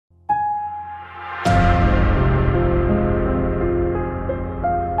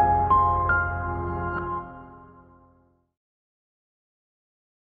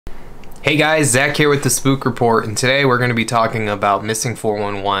Hey guys, Zach here with the Spook Report, and today we're going to be talking about Missing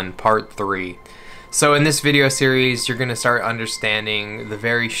 411 Part 3. So in this video series, you're going to start understanding the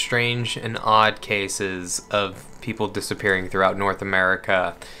very strange and odd cases of people disappearing throughout North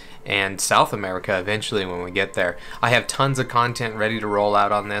America and South America eventually when we get there. I have tons of content ready to roll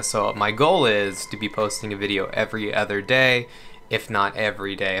out on this, so my goal is to be posting a video every other day, if not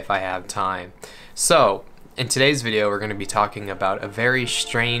every day if I have time. So in today's video, we're going to be talking about a very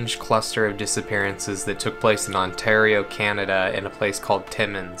strange cluster of disappearances that took place in Ontario, Canada, in a place called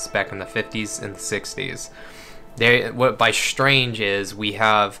Timmins back in the 50s and the 60s. What by strange is we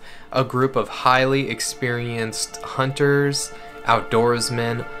have a group of highly experienced hunters,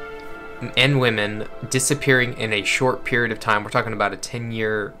 outdoorsmen, and women disappearing in a short period of time. We're talking about a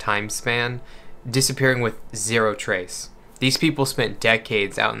 10-year time span, disappearing with zero trace. These people spent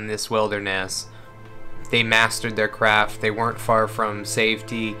decades out in this wilderness. They mastered their craft, they weren't far from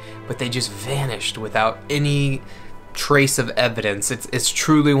safety, but they just vanished without any trace of evidence. It's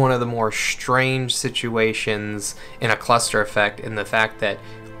truly one of the more strange situations in a cluster effect, in the fact that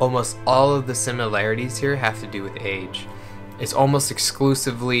almost all of the similarities here have to do with age. It's almost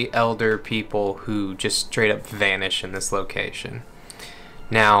exclusively elder people who just straight up vanish in this location.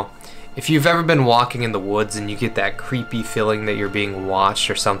 Now, if you've ever been walking in the woods and you get that creepy feeling that you're being watched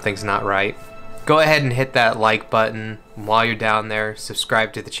or something's not right, go ahead and hit that like button while you're down there.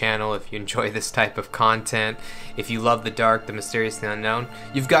 Subscribe to the channel if you enjoy this type of content. If you love the dark, the mysterious, the unknown,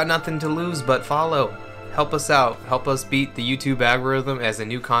 you've got nothing to lose but follow. Help us out. Help us beat the YouTube algorithm. As a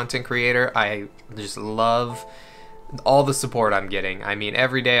new content creator, I just love all the support I'm getting. I mean,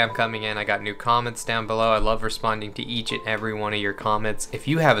 every day I'm coming in, I got new comments down below. I love responding to each and every one of your comments. If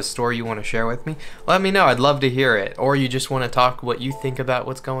you have a story you want to share with me, let me know. I'd love to hear it. Or you just want to talk what you think about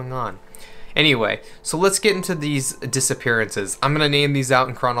what's going on. Anyway, so let's get into these disappearances. I'm going to name these out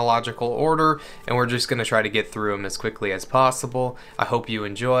in chronological order, and we're just going to try to get through them as quickly as possible. I hope you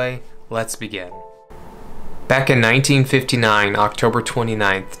enjoy. Let's begin. Back in 1959, October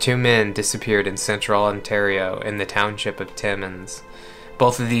 29th, two men disappeared in central Ontario in the township of Timmins.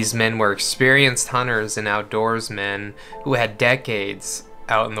 Both of these men were experienced hunters and outdoorsmen who had decades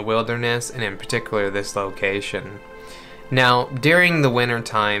out in the wilderness, and in particular this location. Now, during the winter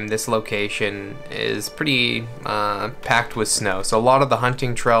time, this location is pretty packed with snow, so a lot of the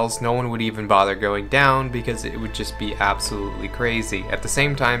hunting trails, no one would even bother going down because it would just be absolutely crazy. At the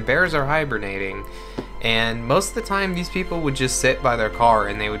same time, bears are hibernating, and most of the time these people would just sit by their car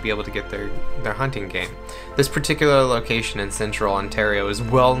and they would be able to get their hunting game. This particular location in central Ontario is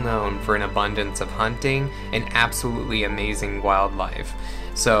well known for an abundance of hunting and absolutely amazing wildlife.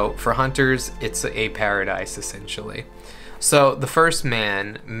 So for hunters, it's a paradise essentially. So the first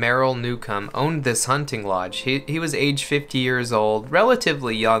man, Merrill Newcomb, owned this hunting lodge. He was age 50 years old,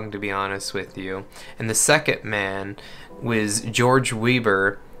 relatively young to be honest with you. And the second man was George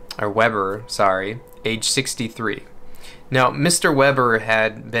Weber, age 63. Now, Mr. Weber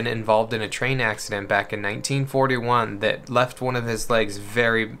had been involved in a train accident back in 1941 that left one of his legs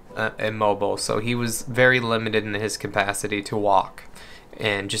very immobile, so he was very limited in his capacity to walk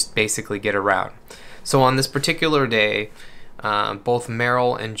and just basically get around. So on this particular day, both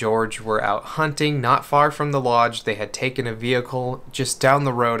Merrill and George were out hunting not far from the lodge. They had taken a vehicle just down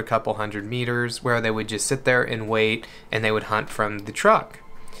the road a couple hundred meters where they would just sit there and wait, and they would hunt from the truck.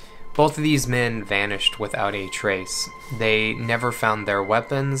 Both of these men vanished without a trace. They never found their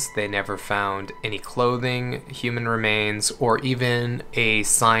weapons, they never found any clothing, human remains, or even a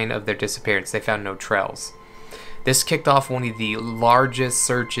sign of their disappearance. They found no trails. This kicked off one of the largest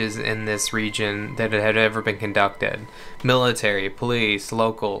searches in this region that had ever been conducted. Military, police,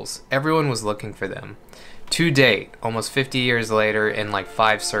 locals, everyone was looking for them. To date, almost 50 years later, in like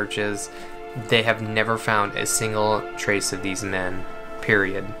 5 searches, they have never found a single trace of these men,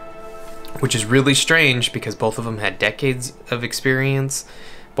 period. Which is really strange because both of them had decades of experience,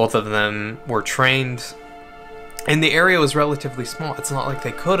 both of them were trained, and the area was relatively small. It's not like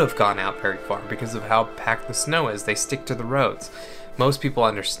they could have gone out very far because of how packed the snow is. They stick to the roads. Most people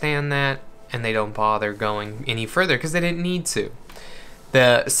understand that, and they don't bother going any further because they didn't need to.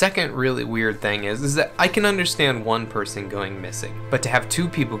 The second really weird thing is that I can understand one person going missing, but to have 2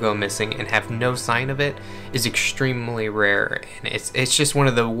 people go missing and have no sign of it is extremely rare, and it's just one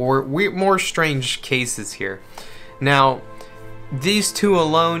of the more strange cases here. Now, these 2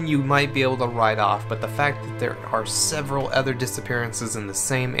 alone you might be able to write off, but the fact that there are several other disappearances in the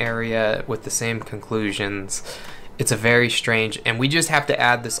same area with the same conclusions, it's a very strange, and we just have to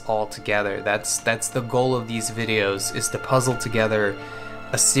add this all together. That's the goal of these videos, is to puzzle together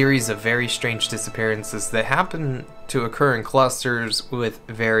a series of very strange disappearances that happen to occur in clusters with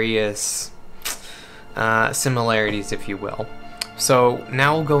various similarities, if you will. So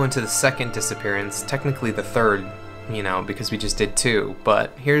now we'll go into the second disappearance, technically the third, you know, because we just did two,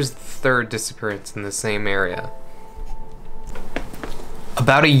 but here's the third disappearance in the same area.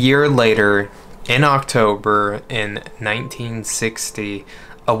 About a year later, in October in 1960,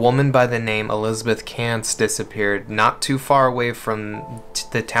 a woman by the name Elizabeth Kantz disappeared not too far away from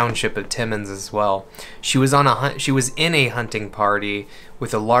the township of Timmins as well. She was in a hunting party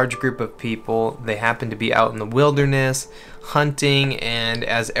with a large group of people. They happened to be out in the wilderness hunting, and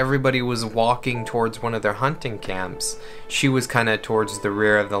as everybody was walking towards one of their hunting camps, she was kind of towards the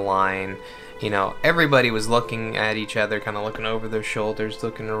rear of the line. You know, everybody was looking at each other, kind of looking over their shoulders,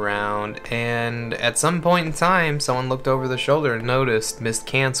 looking around, and at some point in time, someone looked over their shoulder and noticed Miss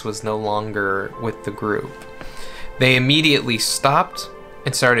Kantz was no longer with the group. They immediately stopped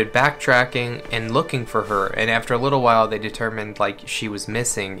and started backtracking and looking for her, and after a little while, they determined, like, she was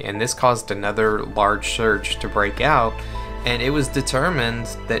missing, and this caused another large search to break out, and it was determined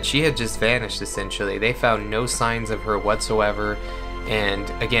that she had just vanished, essentially. They found no signs of her whatsoever. And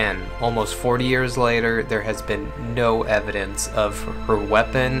again, almost 40 years later, there has been no evidence of her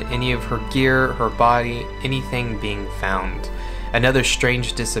weapon, any of her gear, her body, anything being found. Another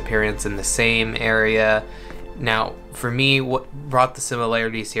strange disappearance in the same area. Now, for me, what brought the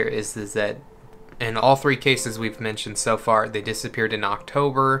similarities here is that in all three cases we've mentioned so far, they disappeared in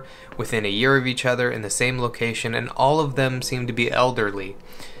October, within a year of each other, in the same location, and all of them seem to be elderly.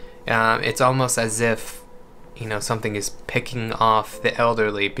 It's almost as if, you know, something is picking off the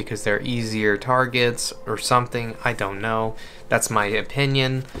elderly because they're easier targets or something. I don't know. That's my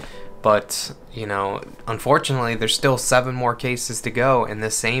opinion. But, you know, unfortunately, there's still 7 more cases to go in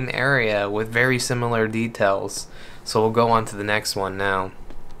the same area with very similar details. So we'll go on to the next one now.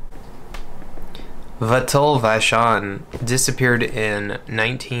 Vatul Vachon disappeared in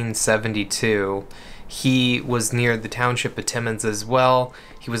 1972. He was near the township of Timmins as well.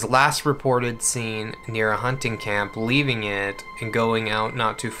 He was last reported seen near a hunting camp, leaving it and going out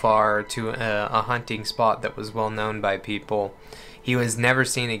not too far to a hunting spot that was well known by people. He was never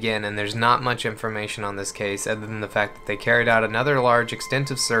seen again, and there's not much information on this case other than the fact that they carried out another large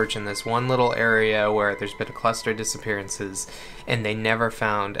extensive search in this one little area where there's been a cluster of disappearances, and they never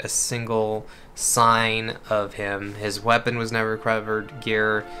found a single sign of him. His weapon was never recovered,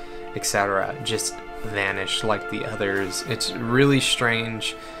 gear, etc. just vanished like the others. It's really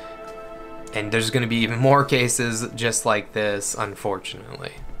strange, and there's going to be even more cases just like this,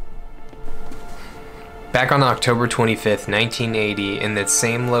 unfortunately. Back on October 25th, 1980, in that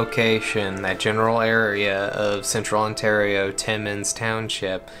same location, that general area of Central Ontario, Timmins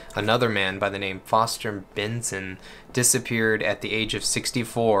Township, another man by the name Foster Benson disappeared at the age of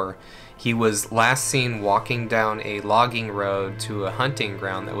 64. He was last seen walking down a logging road to a hunting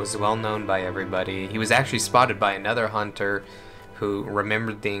ground that was well known by everybody. He was actually spotted by another hunter who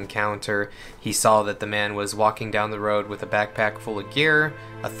remembered the encounter. He saw that the man was walking down the road with a backpack full of gear,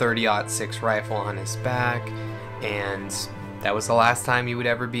 a .30-06 rifle on his back, and that was the last time he would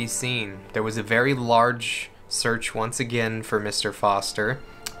ever be seen. There was a very large search once again for Mr. Foster.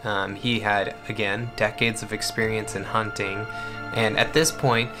 He had, again, decades of experience in hunting, and at this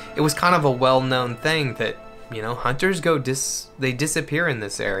point, it was kind of a well-known thing that, you know, hunters they disappear in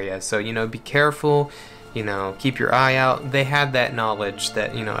this area, so, you know, be careful. You know, keep your eye out. They had that knowledge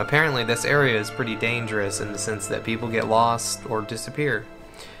that, you know, apparently this area is pretty dangerous in the sense that people get lost or disappear.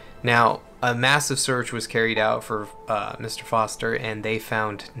 Now, a massive search was carried out for Mr. Foster, and they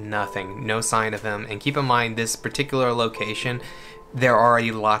found nothing, no sign of him. And keep in mind, this particular location, there are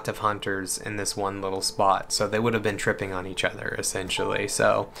a lot of hunters in this one little spot, so they would have been tripping on each other, essentially.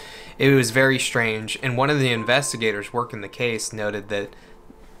 So it was very strange, and one of the investigators working the case noted that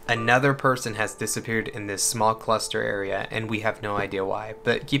another person has disappeared in this small cluster area, and we have no idea why.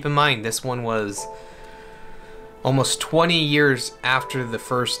 But keep in mind, this one was almost 20 years after the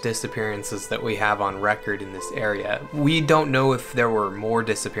first disappearances that we have on record in this area. We don't know if there were more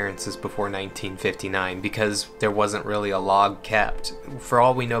disappearances before 1959 because there wasn't really a log kept. For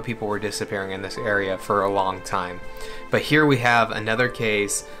all we know, people were disappearing in this area for a long time. But here we have another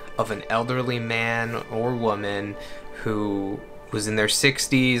case of an elderly man or woman who was in their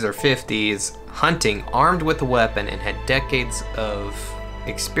 60s or 50s hunting armed with a weapon and had decades of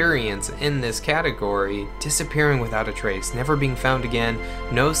experience in this category, disappearing without a trace, never being found again,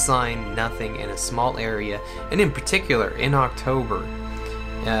 no sign, nothing, in a small area, and in particular in October.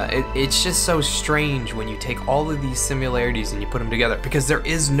 It's just so strange when you take all of these similarities and you put them together, because there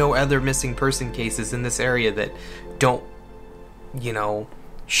is no other missing person cases in this area that don't, you know,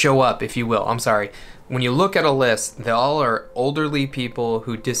 show up, if you will. I'm sorry. When you look at a list, they all are elderly people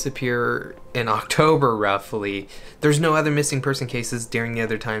who disappear in October, roughly. There's no other missing person cases during the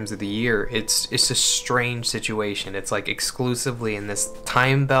other times of the year. It's a strange situation. It's like exclusively in this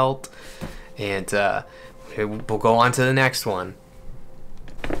time belt. And we'll go on to the next one.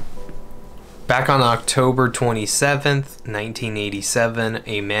 Back on October 27th, 1987,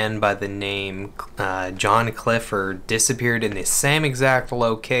 a man by the name John Clifford disappeared in the same exact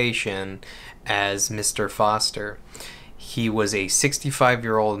location as Mr. Foster. He was a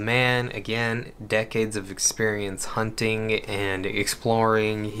 65-year-old man, again, decades of experience hunting and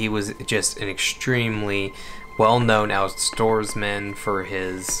exploring. He was just an extremely well-known outdoorsman for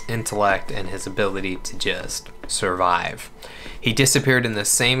his intellect and his ability to just survive. He disappeared in the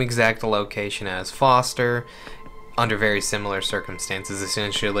same exact location as Foster under very similar circumstances,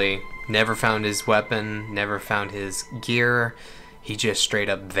 essentially. Never found his weapon, never found his gear. He just straight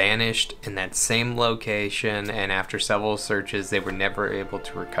up vanished in that same location, and after several searches, they were never able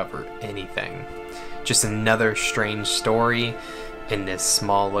to recover anything. Just another strange story in this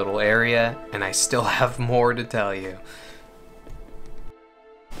small little area, and I still have more to tell you.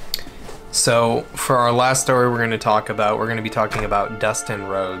 So for our last story we're going to be talking about Dustin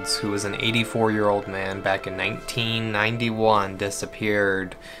Rhodes, who was an 84-year-old man back in 1991,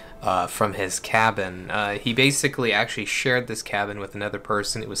 disappeared from his cabin. He basically actually shared this cabin with another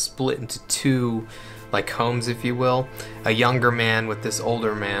person. It was split into two, like, homes, if you will. A younger man with this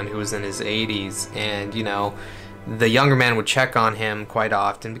older man who was in his 80s, and, you know, the younger man would check on him quite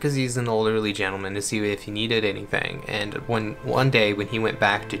often because he's an elderly gentleman, to see if he needed anything. And one day when he went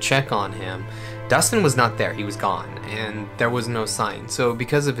back to check on him, Dustin was not there. He was gone, and there was no sign. So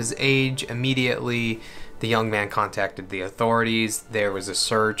because of his age, immediately the young man contacted the authorities. There was a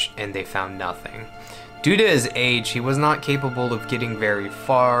search, and they found nothing. Due to his age, he was not capable of getting very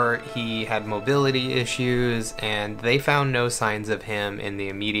far. He had mobility issues, and they found no signs of him in the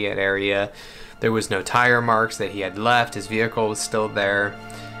immediate area. There was no tire marks that he had left. His vehicle was still there,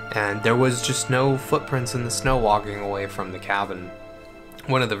 and there was just no footprints in the snow walking away from the cabin.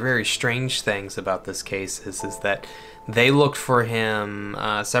 One of the very strange things about this case is that they looked for him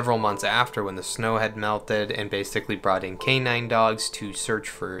several months after, when the snow had melted, and basically brought in canine dogs to search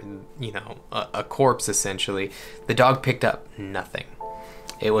for, you know, a corpse, essentially. The dog picked up nothing.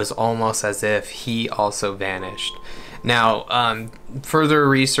 It was almost as if he also vanished. Now, further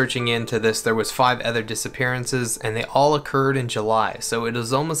researching into this, there was 5 other disappearances, and they all occurred in July. So it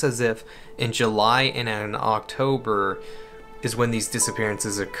was almost as if in July and in October is when these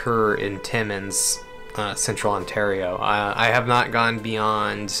disappearances occur in Timmins, Central Ontario. I have not gone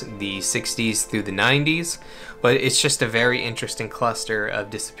beyond the 60s through the 90s, but it's just a very interesting cluster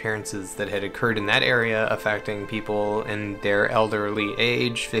of disappearances that had occurred in that area, affecting people in their elderly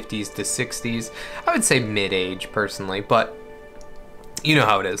age, 50s to 60s. I would say mid-age personally, but you know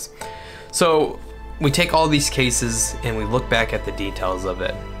how it is. So we take all these cases and we look back at the details of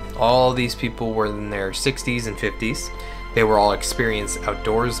it. All these people were in their 60s and 50s. They were all experienced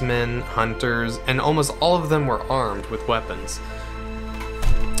outdoorsmen, hunters, and almost all of them were armed with weapons.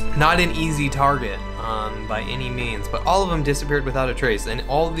 Not an easy target by any means, but all of them disappeared without a trace. In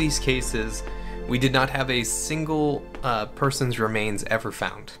all of these cases, we did not have a single person's remains ever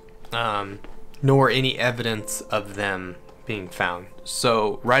found, nor any evidence of them being found.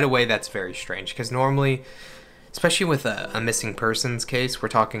 So right away, that's very strange, because normally, especially with a missing persons case, we're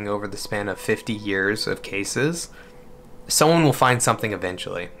talking over the span of 50 years of cases. Someone will find something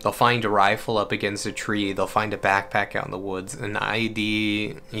eventually. They'll find a rifle up against a tree. They'll find a backpack out in the woods, an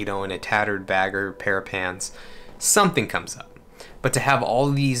ID, you know, in a tattered bag or pair of pants. Something comes up. But to have all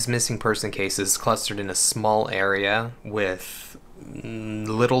these missing person cases clustered in a small area with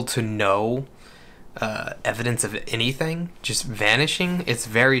little to no evidence of anything just vanishing, it's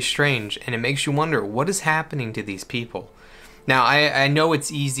very strange, and it makes you wonder what is happening to these people. Now, I know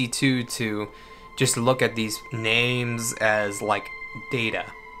it's easy to just look at these names as like data.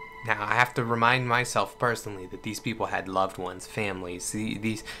 Now, I have to remind myself personally that these people had loved ones, families.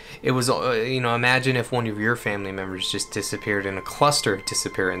 It was, you know, imagine if one of your family members just disappeared in a cluster of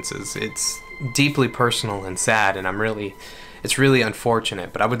disappearances. It's deeply personal and sad, and it's really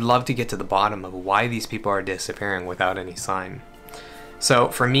unfortunate, but I would love to get to the bottom of why these people are disappearing without any sign. So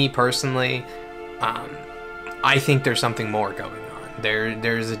for me personally, I think there's something more going on.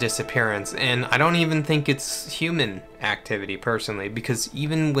 There's a disappearance, and I don't even think it's human activity personally, because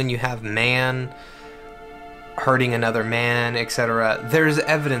even when you have man hurting another man, etc., there's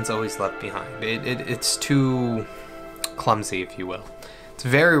evidence always left behind. It's too clumsy, if you will. It's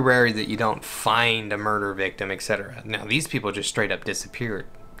very rare that you don't find a murder victim, etc. Now, these people just straight up disappeared.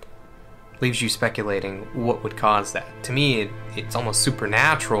 leaves you speculating what would cause that. To me, it's almost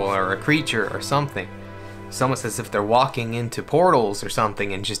supernatural, or a creature or something. It's almost as if they're walking into portals or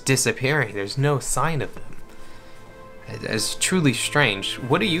something and just disappearing. There's no sign of them. It's truly strange.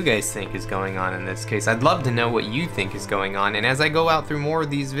 What do you guys think is going on in this case? I'd love to know what you think is going on. And as I go out through more of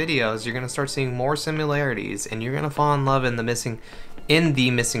these videos, you're going to start seeing more similarities, and you're going to fall in love in the Missing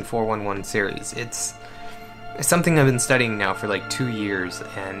 411 series. It's something I've been studying now for like 2 years,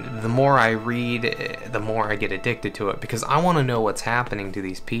 and the more I read, the more I get addicted to it, because I want to know what's happening to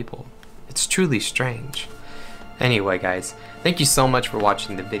these people. It's truly strange. Anyway, guys, thank you so much for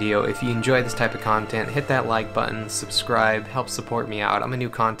watching the video. If you enjoy this type of content, hit that like button, subscribe, help support me out. I'm a new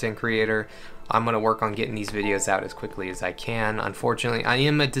content creator. I'm going to work on getting these videos out as quickly as I can. Unfortunately, I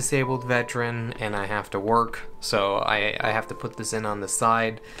am a disabled veteran and I have to work, so I have to put this in on the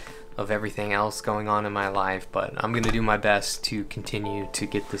side of everything else going on in my life, but I'm going to do my best to continue to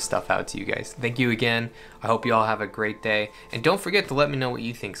get this stuff out to you guys. Thank you again. I hope you all have a great day, and don't forget to let me know what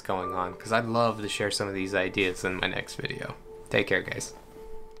you think's going on, because I'd love to share some of these ideas in my next video. Take care, guys.